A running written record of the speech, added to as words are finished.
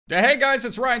Hey guys,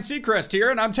 it's Ryan Seacrest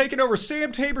here, and I'm taking over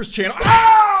Sam Tabor's channel.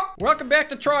 Ah! Welcome back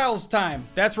to Trials time.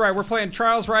 That's right, we're playing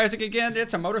Trials Rising again.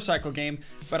 It's a motorcycle game,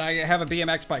 but I have a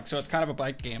BMX bike, so it's kind of a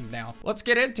bike game now. Let's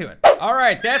get into it. All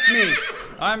right, that's me.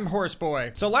 I'm Horse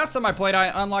Boy. So last time I played,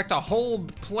 I unlocked a whole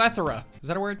plethora, is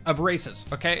that a word? Of races,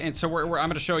 okay? And so I'm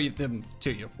gonna show you them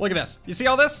to you. Look at this. You see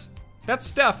all this? That's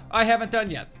stuff I haven't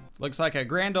done yet. Looks like a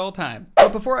grand old time.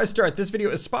 But before I start, this video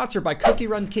is sponsored by Cookie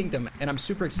Run Kingdom, and I'm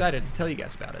super excited to tell you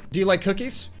guys about it. Do you like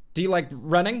cookies? Do you like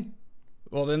running?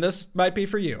 Well, then this might be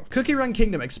for you. Cookie Run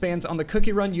Kingdom expands on the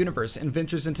Cookie Run universe and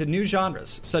ventures into new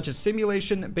genres, such as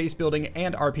simulation, base building,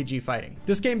 and RPG fighting.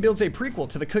 This game builds a prequel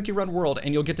to the Cookie Run world,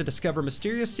 and you'll get to discover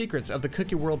mysterious secrets of the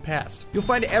Cookie World past. You'll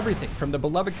find everything from the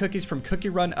beloved cookies from Cookie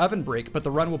Run Oven Break, but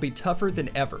the run will be tougher than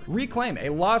ever. Reclaim a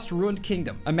lost, ruined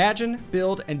kingdom. Imagine,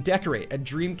 build, and decorate a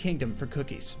dream kingdom for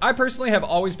cookies. I personally have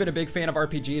always been a big fan of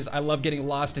RPGs. I love getting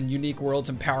lost in unique worlds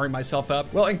and powering myself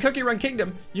up. Well, in Cookie Run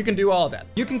Kingdom, you can do all of that.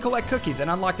 You can collect cookies and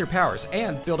unlock their powers,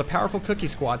 and build a powerful cookie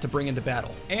squad to bring into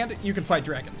battle. And you can fight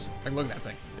dragons. Like, look at that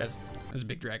thing. There's a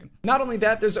big dragon. Not only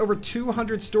that, there's over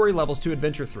 200 story levels to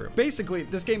adventure through. Basically,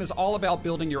 this game is all about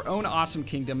building your own awesome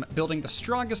kingdom, building the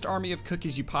strongest army of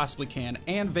cookies you possibly can,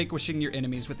 and vanquishing your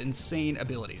enemies with insane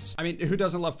abilities. I mean, who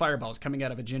doesn't love fireballs coming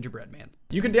out of a gingerbread man?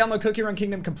 You can download Cookie Run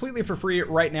Kingdom completely for free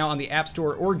right now on the App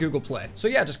Store or Google Play. So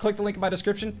yeah, just click the link in my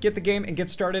description, get the game, and get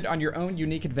started on your own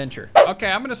unique adventure. Okay,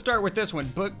 I'm gonna start with this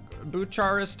one.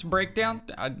 Bucharest Breakdown?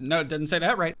 No, it didn't say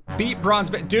that right. Beat Bronze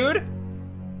Dude!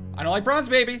 I don't like Bronze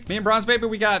Baby. Me and Bronze Baby,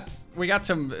 we got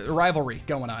some rivalry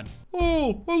going on.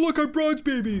 Oh, look at Bronze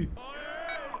Baby.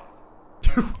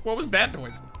 What was that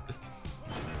noise?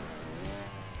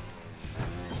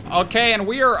 Okay, and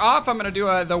we are off. I'm gonna do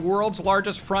the world's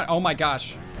largest front. Oh my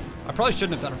gosh. I probably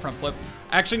shouldn't have done a front flip.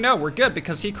 Actually, no, we're good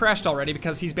because he crashed already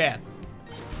because he's bad.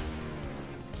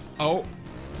 Oh.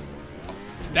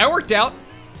 That worked out.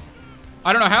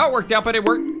 I don't know how it worked out, but it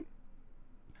worked.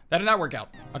 That did not work out.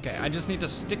 Okay, I just need to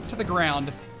stick to the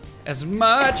ground as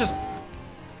much as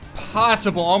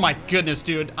possible. Oh my goodness,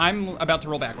 dude. I'm about to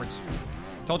roll backwards.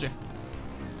 Told you.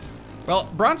 Well,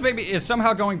 Bronze Baby is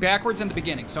somehow going backwards in the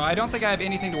beginning, so I don't think I have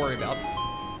anything to worry about.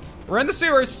 We're in the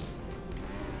sewers.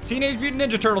 Teenage Mutant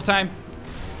Ninja Turtle time.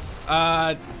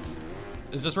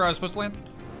 Is this where I was supposed to land?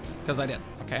 Because I did.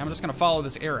 Okay, I'm just gonna follow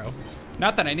this arrow.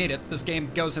 Not that I need it. This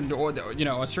game goes into, you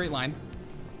know, a straight line.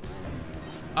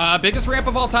 Biggest ramp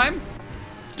of all time?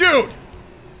 Dude!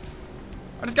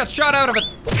 I just got shot out of a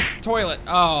toilet.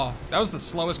 Oh, that was the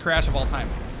slowest crash of all time.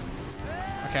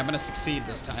 Okay, I'm gonna succeed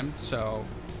this time, so.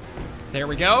 There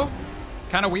we go.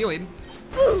 Kinda wheelied.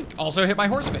 Also hit my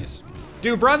horse face.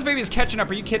 Dude, Bronze Baby is catching up,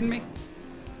 are you kidding me?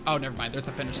 Oh, never mind, there's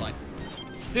the finish line.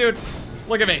 Dude,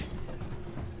 look at me.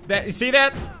 You see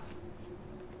that?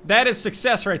 That is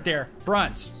success right there.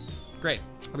 Bronze. Great,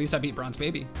 at least I beat Bronze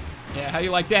Baby. Yeah, how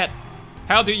you like that?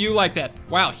 How do you like that?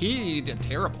 Wow, he did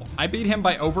terrible. I beat him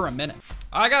by over a minute.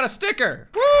 I got a sticker,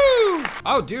 woo!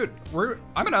 Oh, dude,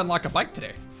 I'm gonna unlock a bike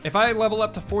today. If I level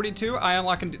up to 42, I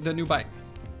unlock the new bike.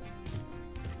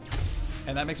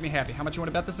 And that makes me happy. How much you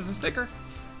wanna bet this is a sticker?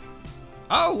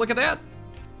 Oh, look at that.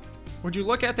 Would you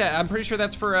look at that? I'm pretty sure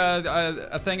that's for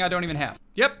a thing I don't even have.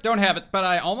 Yep, don't have it, but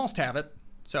I almost have it.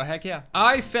 So heck yeah.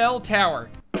 Eiffel Tower.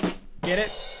 Get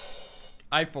it?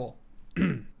 Eiffel.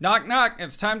 Knock, knock,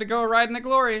 it's time to go ride in the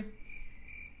glory.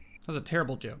 That was a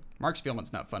terrible joke. Mark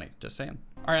Spielman's not funny, just saying.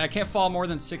 All right, I can't fall more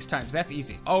than 6 times, that's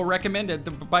easy. Oh, recommended,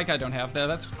 the bike I don't have,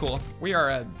 that's cool. We are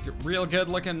a real good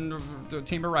looking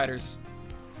team of riders.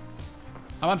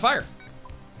 I'm on fire,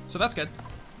 so that's good.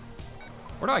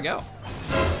 Where do I go?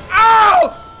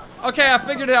 Oh! Okay, I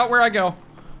figured it out where I go.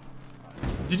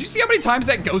 Did you see how many times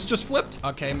that ghost just flipped?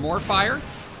 Okay, more fire.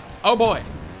 Oh boy.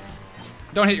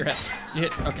 Don't hit your head, you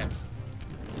hit, okay.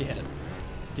 You hit it.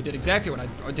 You did exactly what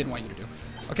I didn't want you to do.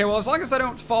 Okay, well, as long as I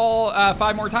don't fall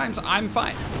 5 more times, I'm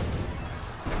fine.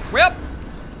 Well,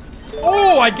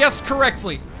 oh, I guessed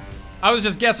correctly. I was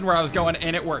just guessing where I was going,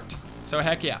 and it worked. So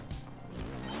heck yeah.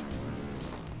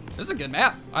 This is a good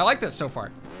map. I like this so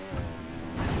far.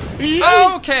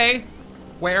 Okay.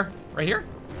 Where? Right here?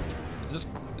 Is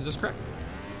this correct?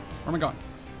 Where am I going?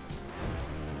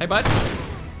 Hey, bud.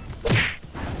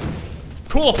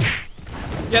 Cool.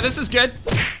 Yeah, this is good.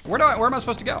 Where am I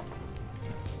supposed to go?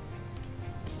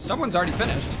 Someone's already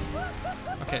finished.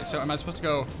 Okay, so am I supposed to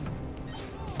go?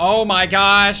 Oh my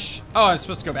gosh. Oh, I'm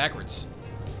supposed to go backwards.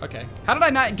 Okay. How did I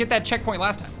not get that checkpoint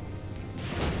last time?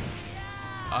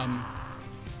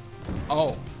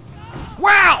 Oh.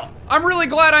 Wow! I'm really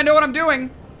glad I know what I'm doing.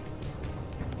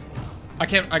 I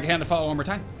can't follow one more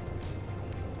time.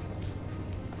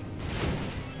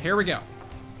 Here we go.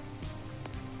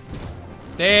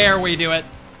 There we do it.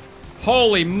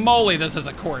 Holy moly, this is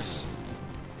a course.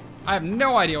 I have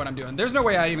no idea what I'm doing. There's no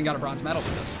way I even got a bronze medal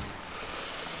for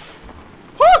this.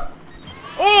 Woo!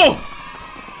 Oh!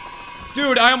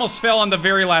 Dude, I almost fell on the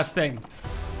very last thing.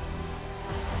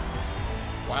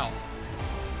 Wow.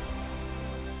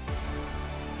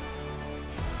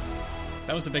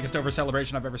 That was the biggest over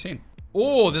celebration I've ever seen.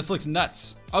 Oh, this looks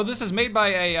nuts. Oh, this is made by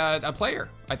a player,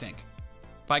 I think.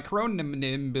 By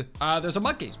Cronimb. There's a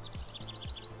monkey.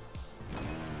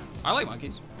 I like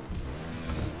monkeys.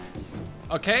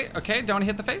 Okay, okay, don't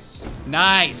hit the face.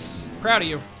 Nice. Proud of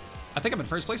you. I think I'm in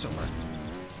first place so far.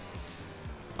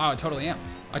 Oh, I totally am.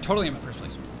 I totally am in first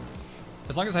place.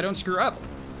 As long as I don't screw up,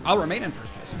 I'll remain in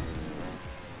first place.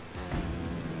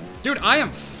 Dude, I am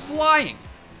flying.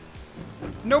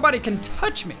 Nobody can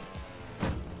touch me.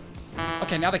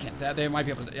 Okay, now they can. They might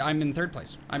be able to. I'm in third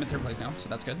place. I'm in third place now, so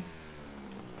that's good.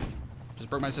 Just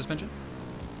broke my suspension.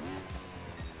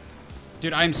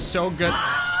 Dude, I'm so good.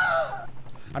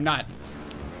 I'm not.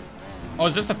 Oh,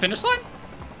 is this the finish line?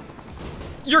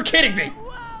 You're kidding me.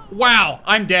 Wow,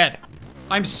 I'm dead.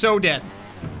 I'm so dead.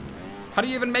 How do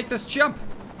you even make this jump?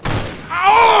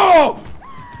 Oh!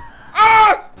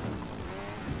 Ah!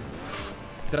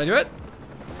 Did I do it?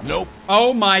 Nope.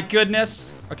 Oh my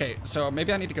goodness. Okay, so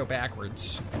maybe I need to go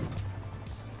backwards.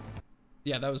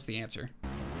 Yeah, that was the answer.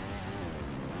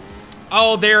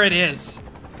 Oh, there it is.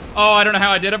 Oh, I don't know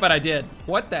how I did it, but I did.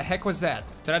 What the heck was that?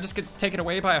 Did I just get taken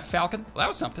away by a falcon? Well, that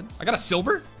was something. I got a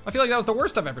silver? I feel like that was the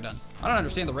worst I've ever done. I don't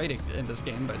understand the rating in this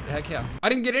game, but heck yeah. I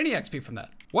didn't get any XP from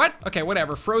that. What? Okay,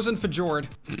 whatever. Frozen Fjord.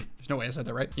 There's no way I said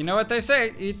that right. You know what they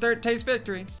say, eat dirt, taste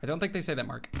victory. I don't think they say that,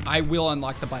 Mark. I will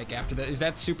unlock the bike after that. Is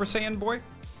that Super Saiyan boy?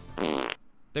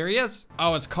 There he is.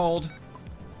 Oh, it's cold.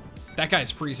 That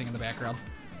guy's freezing in the background.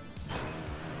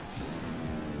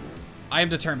 I am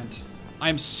determined. I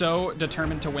am so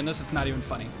determined to win this, it's not even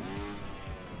funny.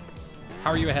 How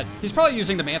are you ahead? He's probably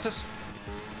using the Mantis,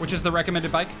 which is the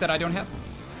recommended bike that I don't have.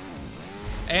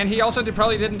 And he also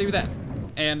probably didn't do that.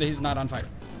 And he's not on fire.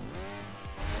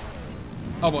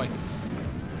 Oh boy.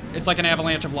 It's like an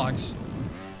avalanche of logs.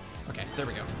 Okay, there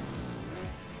we go.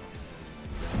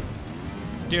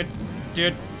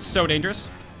 Dude, so dangerous.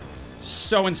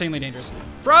 So insanely dangerous.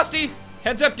 Frosty,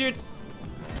 heads up, dude.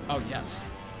 Oh, yes.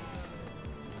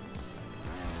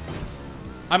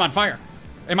 I'm on fire.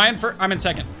 Am I in first? I'm in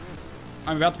second.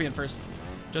 I'm about to be in first.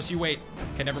 Just you wait.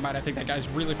 Okay, never mind. I think that guy's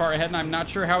really far ahead and I'm not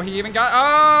sure how he even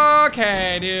got.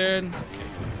 Okay, dude. Okay.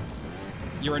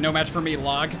 You are no match for me,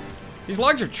 log. These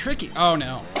logs are tricky. Oh,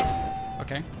 no.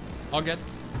 Okay, all good.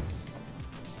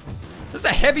 This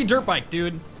is a heavy dirt bike,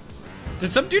 dude. Did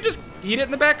some dude just eat it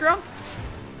in the background?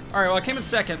 All right, well, I came in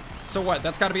second. So what?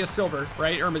 That's got to be a silver,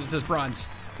 right? Or is this bronze?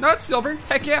 No, it's silver.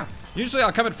 Heck yeah. Usually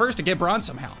I'll come in first to get bronze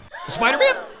somehow.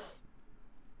 Spider-Man?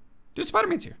 Dude,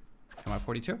 Spider-Man's here. Am I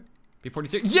 42?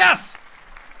 B42? Yes!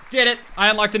 Did it. I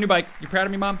unlocked a new bike. You proud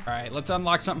of me, Mom? All right, let's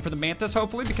unlock something for the Mantis,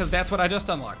 hopefully, because that's what I just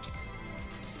unlocked.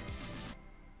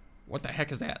 What the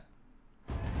heck is that?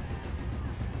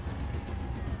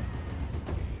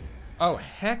 Oh,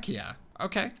 heck yeah.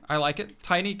 Okay, I like it.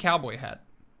 Tiny cowboy hat.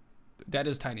 That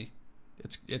is tiny.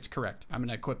 It's correct. I'm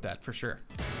gonna equip that for sure.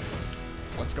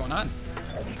 What's going on?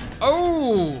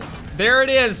 Oh, there it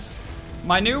is.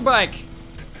 My new bike.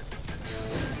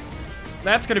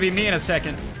 That's gonna be me in a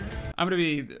second. I'm gonna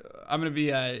be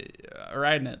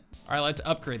riding it. All right, let's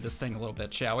upgrade this thing a little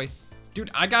bit, shall we?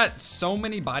 Dude, I got so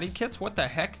many body kits. What the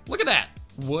heck? Look at that.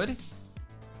 Wood.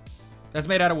 That's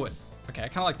made out of wood. Okay, I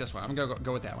kind of like this one. I'm gonna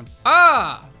go with that one.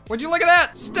 Ah, would you look at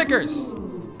that? Stickers.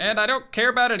 And I don't care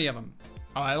about any of them.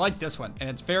 Oh, I like this one, and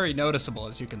it's very noticeable,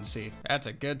 as you can see. That's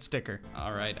a good sticker.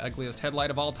 All right, ugliest headlight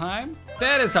of all time.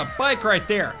 That is a bike right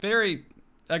there. Very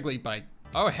ugly bike.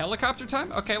 Oh, helicopter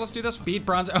time? Okay, let's do this. Beat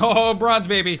bronze. Oh, bronze,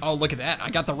 baby. Oh, look at that. I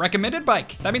got the recommended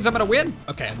bike. That means I'm gonna win.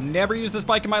 Okay, I've never used this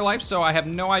bike in my life, so I have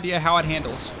no idea how it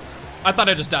handles. I thought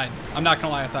I just died. I'm not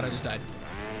gonna lie, I thought I just died.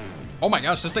 Oh my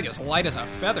gosh, this thing is light as a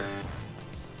feather.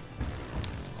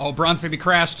 Oh, bronze baby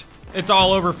crashed. It's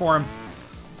all over for him.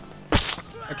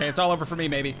 Okay, it's all over for me,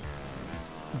 maybe.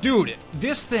 Dude,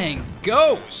 this thing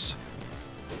goes.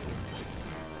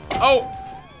 Oh,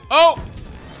 oh,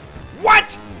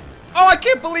 what? Oh, I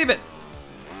can't believe it.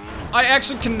 I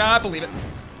actually cannot believe it.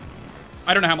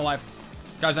 I don't know how I'm alive.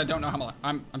 Guys, I don't know how I'm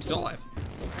alive. I'm still alive.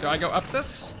 Do I go up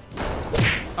this?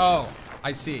 Oh,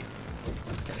 I see.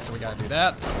 Okay, so we gotta do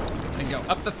that. Then go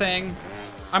up the thing.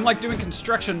 I'm like doing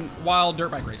construction while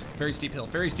dirt bike racing. Very steep hill,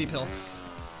 very steep hill.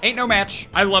 Ain't no match.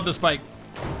 I love this bike.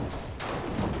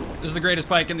 This is the greatest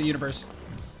bike in the universe.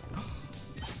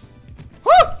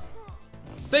 Woo!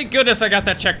 Thank goodness I got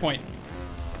that checkpoint.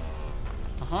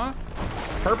 Uh-huh.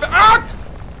 Perfect. Ah!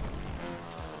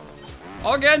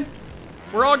 All good.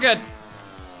 We're all good.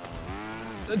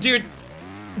 Dude.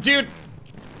 Dude.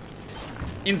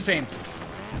 Insane.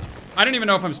 I don't even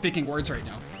know if I'm speaking words right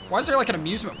now. Why is there like an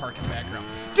amusement park in the background?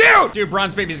 Dude! Dude,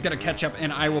 Bronze Baby's gonna catch up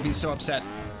and I will be so upset.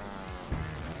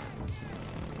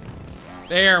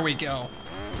 There we go.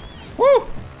 Woo!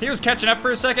 He was catching up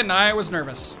for a second and I was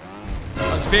nervous.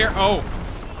 I was very, oh.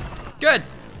 Good.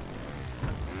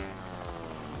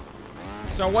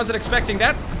 So I wasn't expecting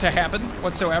that to happen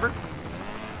whatsoever.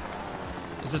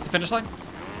 Is this the finish line?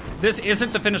 This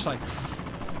isn't the finish line.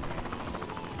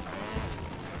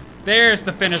 There's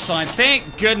the finish line.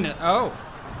 Thank goodness. Oh.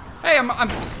 Hey, I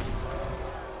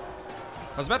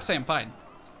was about to say I'm fine,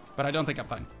 but I don't think I'm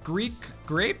fine. Greek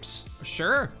grapes?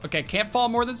 Sure. Okay, can't fall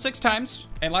more than 6 times.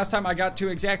 And last time I got to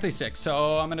exactly 6,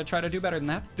 so I'm gonna try to do better than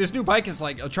that. This new bike is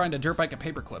like trying to dirt bike a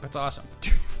paperclip. It's awesome.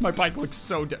 My bike looks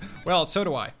so, well, so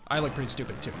do I. I look pretty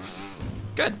stupid too.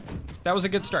 Good. That was a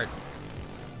good start.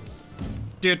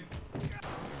 Dude.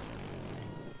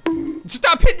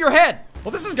 Stop hitting your head!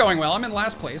 Well, this is going well. I'm in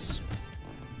last place.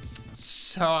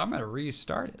 So I'm gonna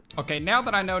restart it. Okay, now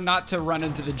that I know not to run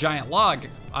into the giant log,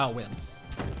 I'll win.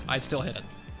 I still hit it.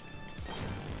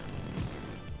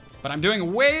 But I'm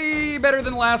doing way better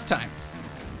than last time.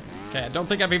 Okay, I don't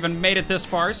think I've even made it this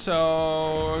far,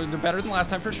 so they're better than last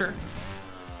time for sure.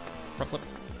 Front flip.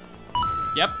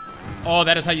 Yep. Oh,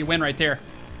 that is how you win right there.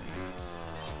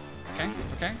 Okay,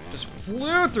 okay. Just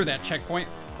flew through that checkpoint.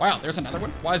 Wow, there's another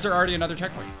one. Why is there already another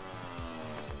checkpoint?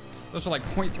 Those are like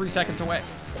 0.3 seconds away.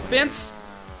 Fence.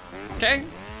 Okay.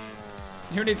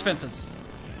 Who needs fences?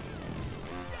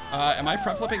 Am I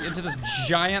front flipping into this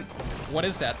giant, what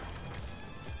is that?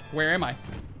 Where am I?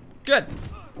 Good.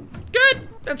 Good,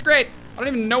 that's great. I don't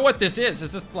even know what this is.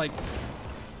 Is this like,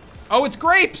 oh, it's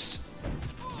grapes.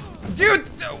 Dude.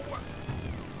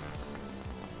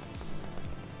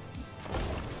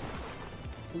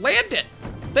 Land it.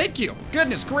 Thank you.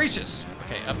 Goodness gracious.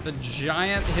 Okay, up the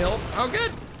giant hill. Oh,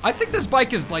 good. I think this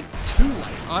bike is like too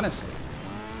light, honestly.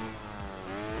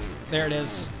 There it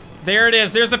is. There it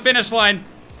is. There's the finish line.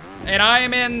 And I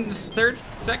am in third?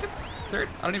 I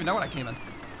don't even know what I came in.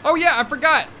 Oh yeah, I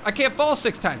forgot. I can't fall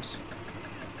 6 times.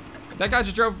 That guy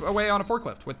just drove away on a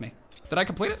forklift with me. Did I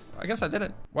complete it? I guess I did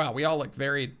it. Wow, we all look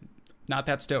very not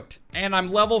that stoked. And I'm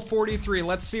level 43.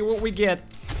 Let's see what we get.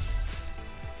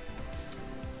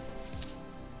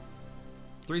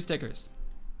 3 stickers.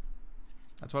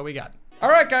 That's what we got. All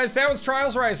right, guys, that was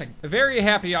Trials Rising. Very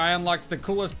happy I unlocked the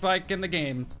coolest bike in the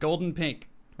game. Golden pink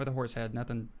with a horse head.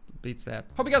 Nothing beats that.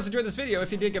 Hope you guys enjoyed this video.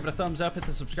 If you did, give it a thumbs up, hit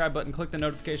the subscribe button, click the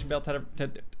notification bell.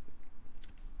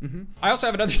 I also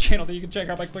have another channel that you can check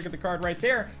out by clicking the card right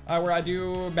there, where I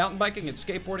do mountain biking and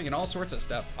skateboarding and all sorts of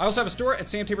stuff. I also have a store at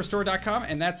samtaborstore.com,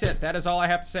 and that's it. That is all I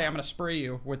have to say. I'm gonna spray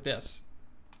you with this.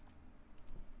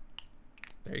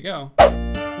 There you go.